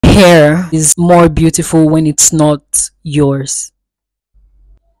hair is more beautiful when it's not yours.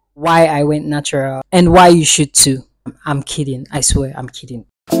 Why I went natural and why you should too. I'm kidding. I swear I'm kidding.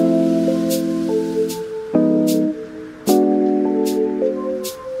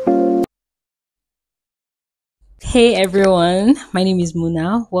 Hey everyone, my name is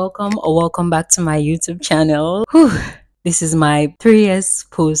Muna. Welcome back to my YouTube channel. Whew. This is my 3 years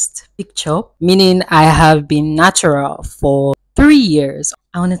post big chop, meaning I have been natural for 3 years.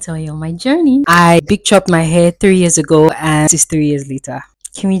 I want to tell you my journey. I big chopped my hair 3 years ago and this is 3 years later.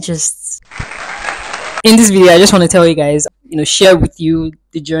 Can we just... In this video, I just want to tell you guys, share with you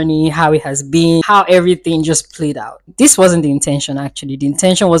the journey, how it has been, how everything just played out. This wasn't the intention, actually. The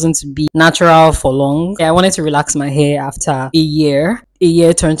intention wasn't to be natural for long. I wanted to relax my hair after a year. A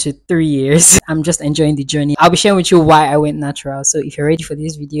year turned to 3 years. I'm just enjoying the journey. I'll be sharing with you why I went natural. So if you're ready for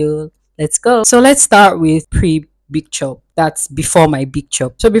this video, let's go. So let's start with pre-big chop. That's before my big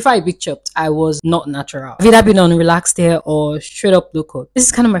chop. So before I big chopped, I was not natural. I've either been on relaxed hair or straight up low cut. This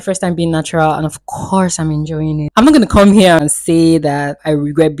is kind of my first time being natural, and of course I'm enjoying it. I'm not going to come here and say that I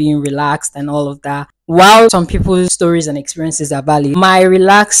regret being relaxed and all of that. While some people's stories and experiences are valid, my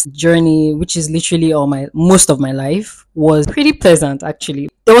relaxed journey, which is literally most of my life, was pretty pleasant actually.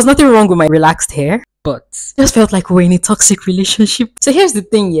 There was nothing wrong with my relaxed hair, but it just felt like we're in a toxic relationship. So here's the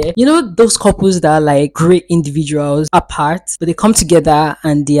thing, yeah. You know those couples that are like great individuals apart, but they come together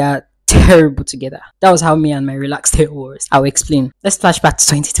and they are terrible together? That was how me and my relaxed hair was. I'll explain. Let's flash back to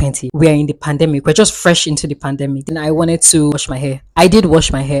 2020. We are in the pandemic. We're just fresh into the pandemic. And I wanted to wash my hair. I did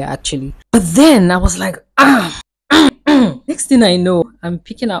wash my hair actually. But then I was like, next thing I know, I'm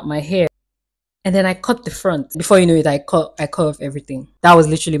picking out my hair. And then I cut the front. Before you know it, I cut off everything. That was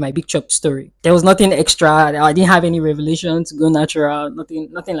literally my big chop story. There was nothing extra. I didn't have any revelation to go natural. Nothing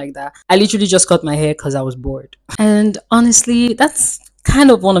like that. I literally just cut my hair because I was bored. And honestly, that's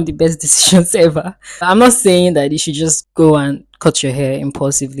kind of one of the best decisions ever. I'm not saying that you should just go and cut your hair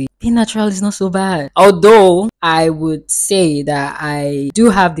impulsively. Being natural is not so bad. Although I would say that I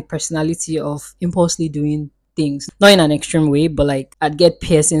do have the personality of impulsively doing things, not in an extreme way, but like I'd get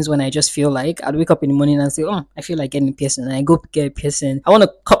piercings when I just feel like. I'd wake up in the morning and say, oh, I feel like getting a piercing, and I go get a piercing. I want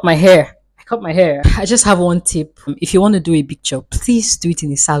to cut my hair. I cut my hair. I just have one tip. If you want to do a big chop, please do it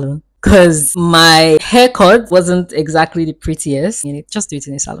in a salon, because my haircut wasn't exactly the prettiest. Just do it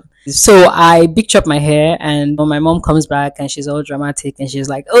in a salon. So I big chop my hair, and when my mom comes back and she's all dramatic and she's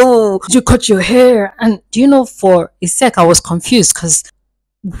like, oh, did you cut your hair? And do you know, for a sec I was confused, because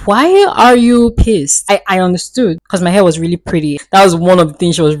why are you pissed? I understood, because my hair was really pretty. That was one of the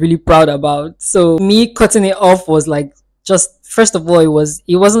things she was really proud about. So me cutting it off was like, just first of all,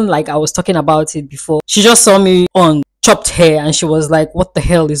 it wasn't like I was talking about it before. She just saw me on chopped hair and she was like, what the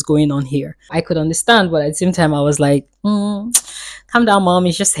hell is going on here? I could understand, but at the same time I was like, calm down mom,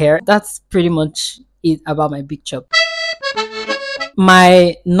 it's just hair. That's pretty much it about my big chop.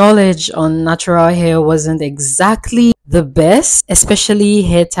 My knowledge on natural hair wasn't exactly the best, especially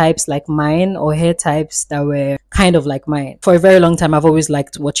hair types like mine, or hair types that were kind of like mine. For a very long time, I've always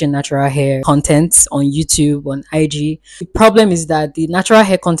liked watching natural hair content on YouTube, on IG. The problem is that the natural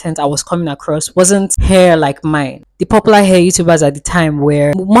hair content I was coming across wasn't hair like mine. The popular hair YouTubers at the time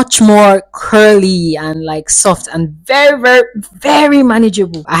were much more curly and like soft and very, very, very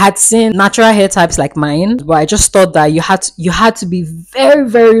manageable. I had seen natural hair types like mine, but I just thought that you had to be very,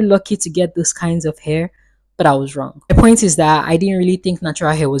 very lucky to get those kinds of hair. But I was wrong. The point is that I didn't really think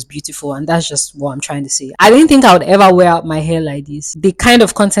natural hair was beautiful, and that's just what I'm trying to say. I didn't think I would ever wear out my hair like this. The kind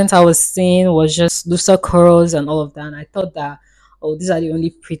of content I was seeing was just looser curls and all of that, and I thought that, oh, these are the only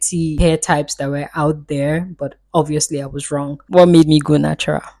pretty hair types that were out there. But obviously I was wrong. What made me go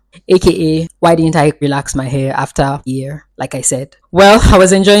natural? AKA, why didn't I relax my hair after a year, like I said? Well, I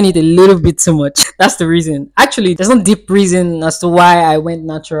was enjoying it a little bit too much. That's the reason. Actually, there's no deep reason as to why I went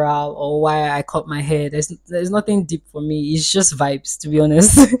natural or why I cut my hair. There's nothing deep for me. It's just vibes, to be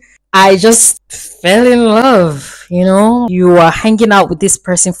honest. I just fell in love, You are hanging out with this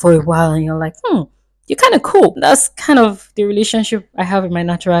person for a while and you're like, you're kind of cool. That's kind of the relationship I have with my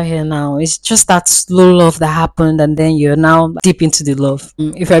natural hair now. It's just that slow love that happened, and then you're now deep into the love.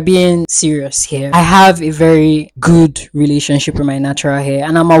 If I'm being serious here, I have a very good relationship with my natural hair,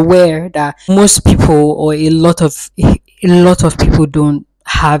 and I'm aware that most people, or a lot of people, don't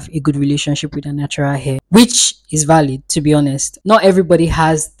have a good relationship with their natural hair, which is valid, to be honest. Not everybody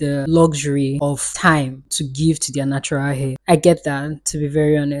has the luxury of time to give to their natural hair. I get that, to be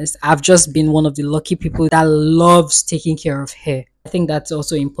very honest. I've just been one of the lucky people that loves taking care of hair. I think that's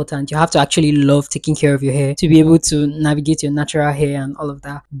also important. You have to actually love taking care of your hair to be able to navigate your natural hair and all of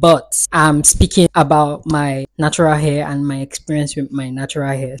that. But I'm speaking about my natural hair and my experience with my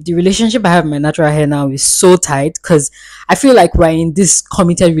natural hair. The relationship I have with my natural hair now is so tight because I feel like we're in this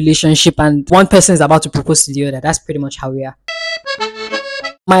committed relationship and one person is about to propose to the other. That's pretty much how we are.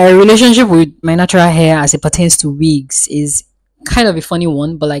 My relationship with my natural hair as it pertains to wigs is kind of a funny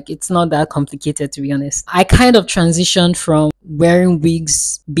one, but like it's not that complicated, to be honest. I kind of transitioned from wearing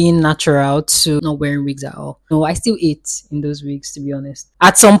wigs being natural to not wearing wigs at all. No, I still ate in those wigs, to be honest.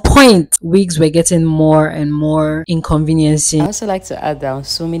 At some point, wigs were getting more and more inconveniencing. I also like to add that on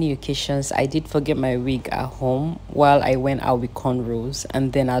so many occasions I did forget my wig at home while I went out with cornrows,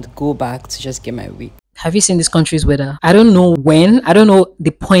 and then I'd go back to just get my wig. Have you seen this country's weather? I don't know when. I don't know the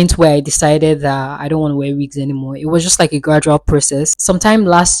point where I decided that I don't want to wear wigs anymore. It was just like a gradual process. Sometime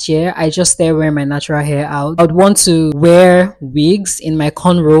last year, I just started wearing my natural hair out. I would want to wear wigs in my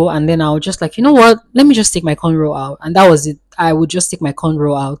cornrow, and then I would just like, you know what? Let me just take my cornrow out. And that was it. I would just take my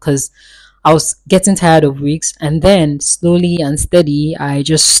cornrow out because I was getting tired of wigs, and then slowly and steady, I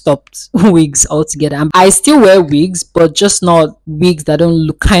just stopped wigs altogether. I still wear wigs, but just not wigs that don't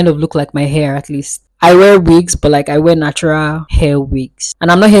look like my hair, at least. I wear wigs, but like I wear natural hair wigs.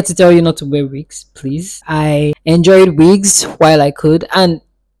 And I'm not here to tell you not to wear wigs, please. I enjoyed wigs while I could. And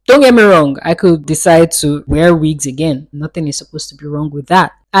don't get me wrong, I could decide to wear wigs again. Nothing is supposed to be wrong with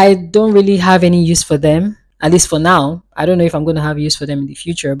that. I don't really have any use for them, at least for now. I don't know if I'm going to have use for them in the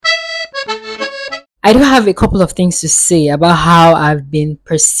future. I do have a couple of things to say about how I've been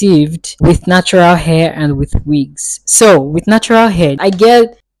perceived with natural hair and with wigs. So, with natural hair, I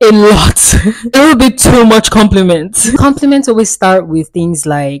get a lot. A little bit too much compliments. Compliments always start with things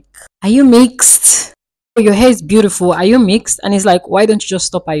like, are you mixed? Oh, your hair is beautiful. Are you mixed? And it's like, why don't you just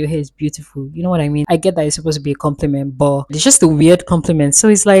stop at your hair is beautiful? You know what I mean? I get that it's supposed to be a compliment, but it's just a weird compliment. So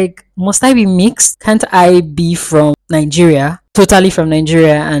it's like, must I be mixed? Can't I be from Nigeria? Totally from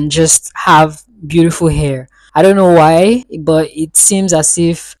Nigeria and just have beautiful hair? I don't know why, but it seems as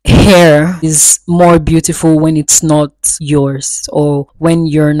if hair is more beautiful when it's not yours or when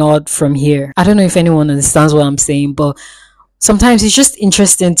you're not from here. I don't know if anyone understands what I'm saying, but sometimes it's just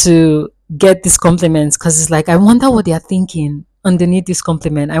interesting to get these compliments because it's like, I wonder what they're thinking underneath this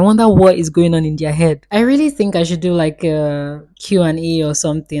compliment. I wonder what is going on in their head. I really think I should do like a Q&A or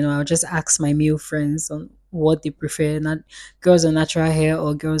something, or I'll just ask my male friends on what they prefer, not girls on natural hair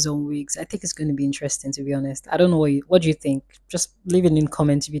or girls on wigs. I think it's going to be interesting, to be honest. I don't know what do you think? Just leave it in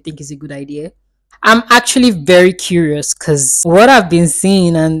comments if you think it's a good idea. I'm actually very curious because what I've been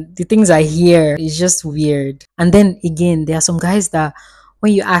seeing and the things I hear is just weird. And then again, there are some guys that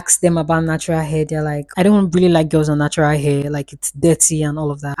when you ask them about natural hair, they're like, I don't really like girls on natural hair, like it's dirty and all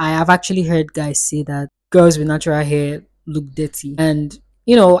of that. I have actually heard guys say that girls with natural hair look dirty. And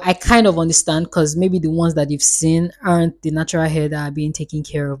you know, I kind of understand because maybe the ones that you've seen aren't the natural hair that are being taken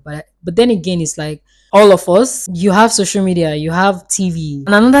care of. But then again, it's like all of us, you have social media, you have TV.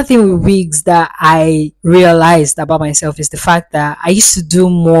 And another thing with wigs that I realized about myself is the fact that I used to do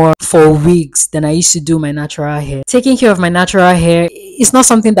more for wigs than I used to do my natural hair. Taking care of my natural hair is not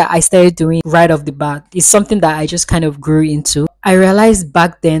something that I started doing right off the bat. It's something that I just kind of grew into. I realized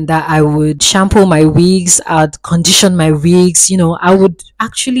back then that I would shampoo my wigs, I'd condition my wigs, you know, I would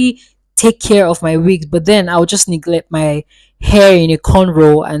actually take care of my wigs, but then I would just neglect my hair in a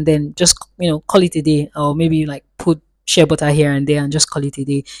cornrow and then just, you know, call it a day, or maybe like put shea butter here and there and just call it a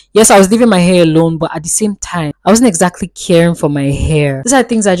day. Yes, I was leaving my hair alone, but at the same time, I wasn't exactly caring for my hair. These are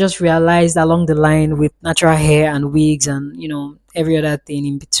things I just realized along the line with natural hair and wigs and, you know, every other thing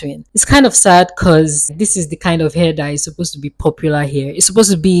in between. It's kind of sad because this is the kind of hair that is supposed to be popular here. It's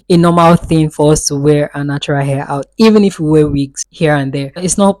supposed to be a normal thing for us to wear our natural hair out, even if we wear wigs here and there.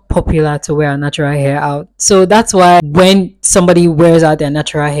 It's not popular to wear our natural hair out. So that's why when somebody wears out their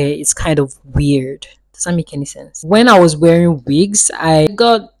natural hair, it's kind of weird. Does that make any sense? When I was wearing wigs, I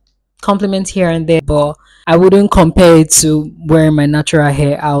got compliments here and there, but I wouldn't compare it to wearing my natural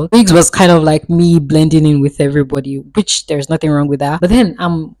hair out. Wigs was kind of like me blending in with everybody, which there's nothing wrong with that. But then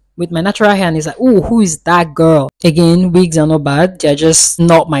I'm with my natural hair and it's like, oh, who is that girl? Again, wigs are not bad. They're just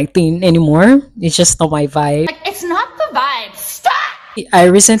not my thing anymore. It's just not my vibe. Like, it's not the vibe. Stop! I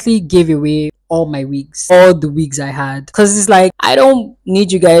recently gave away all my wigs, all the wigs I had, because it's like, I don't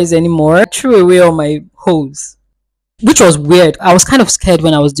need you guys anymore. I threw away all my hose, which was weird. I was kind of scared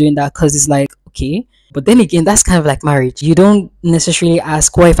when I was doing that because it's like, okay. But then again, that's kind of like marriage. You don't necessarily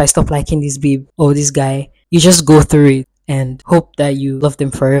ask, what if I stop liking this babe or this guy? You just go through it. and hope that you love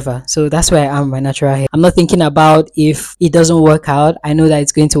them forever. So that's where I am with my natural hair. I'm not thinking about if it doesn't work out. I know that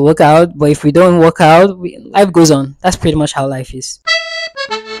it's going to work out, but if we don't work out, life goes on. That's pretty much how life is.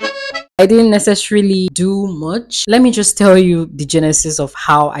 I didn't necessarily do much. Let me just tell you the genesis of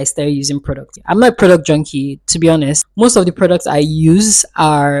how I started using products. I'm not a product junkie, to be honest. Most of the products I use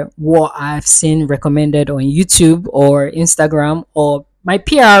are what I've seen recommended on YouTube or Instagram or my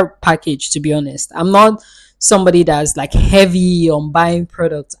PR package, to be honest. I'm not somebody that's like heavy on buying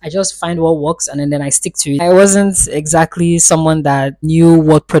products. I just find what works and then I stick to it. I wasn't exactly someone that knew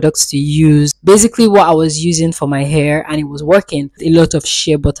what products to use. Basically, what I was using for my hair and it was working, a lot of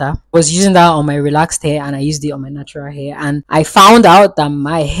shea butter. I was using that on my relaxed hair and I used it on my natural hair. And I found out that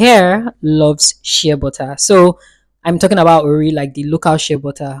my hair loves shea butter. So I'm talking about Ori, like the local shea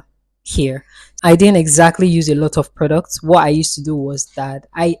butter here. I didn't exactly use a lot of products. What I used to do was that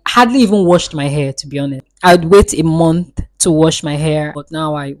I hardly even washed my hair, to be honest. I'd wait a month to wash my hair, but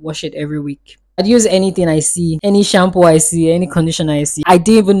now I wash it every week. I'd use anything I see, any shampoo I see, any conditioner I see. I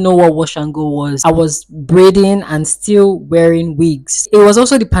didn't even know what wash and go was. I was braiding and still wearing wigs. It was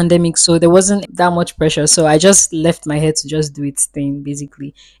also the pandemic, so there wasn't that much pressure. So I just left my hair to just do its thing,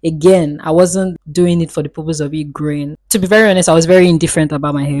 basically. Again, I wasn't doing it for the purpose of it growing. To be very honest, I was very indifferent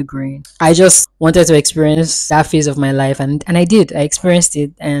about my hair growing. I just wanted to experience that phase of my life, and I did. I experienced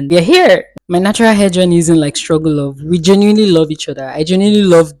it, and we're here. My natural hair journey isn't like struggle love. We genuinely love each other. I genuinely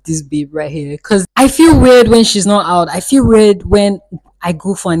love this babe right here because I feel weird when she's not out. I feel weird when I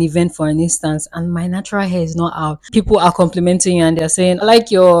go for an event, for an instance, and my natural hair is not out. People are complimenting you and they're saying, I like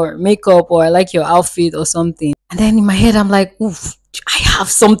your makeup or I like your outfit or something. And then in my head, I'm like, oof, I have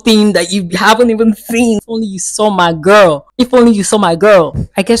something that you haven't even seen. If only you saw my girl. If only you saw my girl.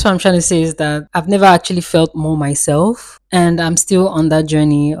 I guess what I'm trying to say is that I've never actually felt more myself. And I'm still on that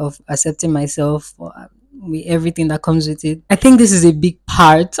journey of accepting myself with everything that comes with it. I think this is a big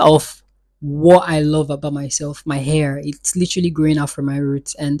part of what I love about myself, my hair. It's literally growing out from my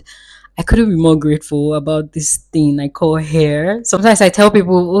roots. And I couldn't be more grateful about this thing I call hair. Sometimes I tell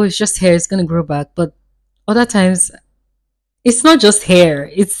people, oh, it's just hair, it's going to grow back. But other times, it's not just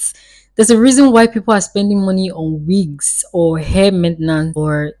hair. There's a reason why people are spending money on wigs or hair maintenance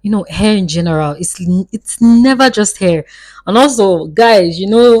or hair in general. It's never just hair. And also, guys, you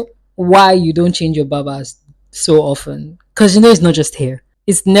know why you don't change your barbers so often? Because it's not just hair.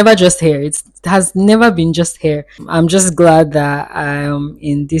 It's never just hair. It has never been just hair. I'm just glad that I'm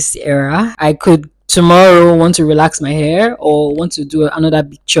in this era. I could tomorrow want to relax my hair or want to do another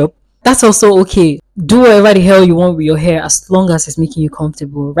big chop. That's also okay. Do whatever the hell you want with your hair as long as it's making you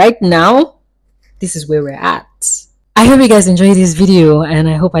comfortable. Right now, this is where we're at. I hope you guys enjoyed this video and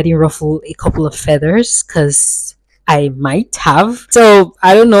I hope I didn't ruffle a couple of feathers because I might have. So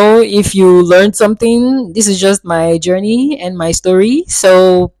I don't know if you learned something. This is just my journey and my story.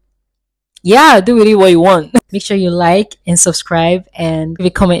 So yeah, do with it what you want. Make sure you like and subscribe and leave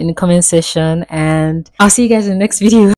a comment in the comment section. And I'll see you guys in the next video.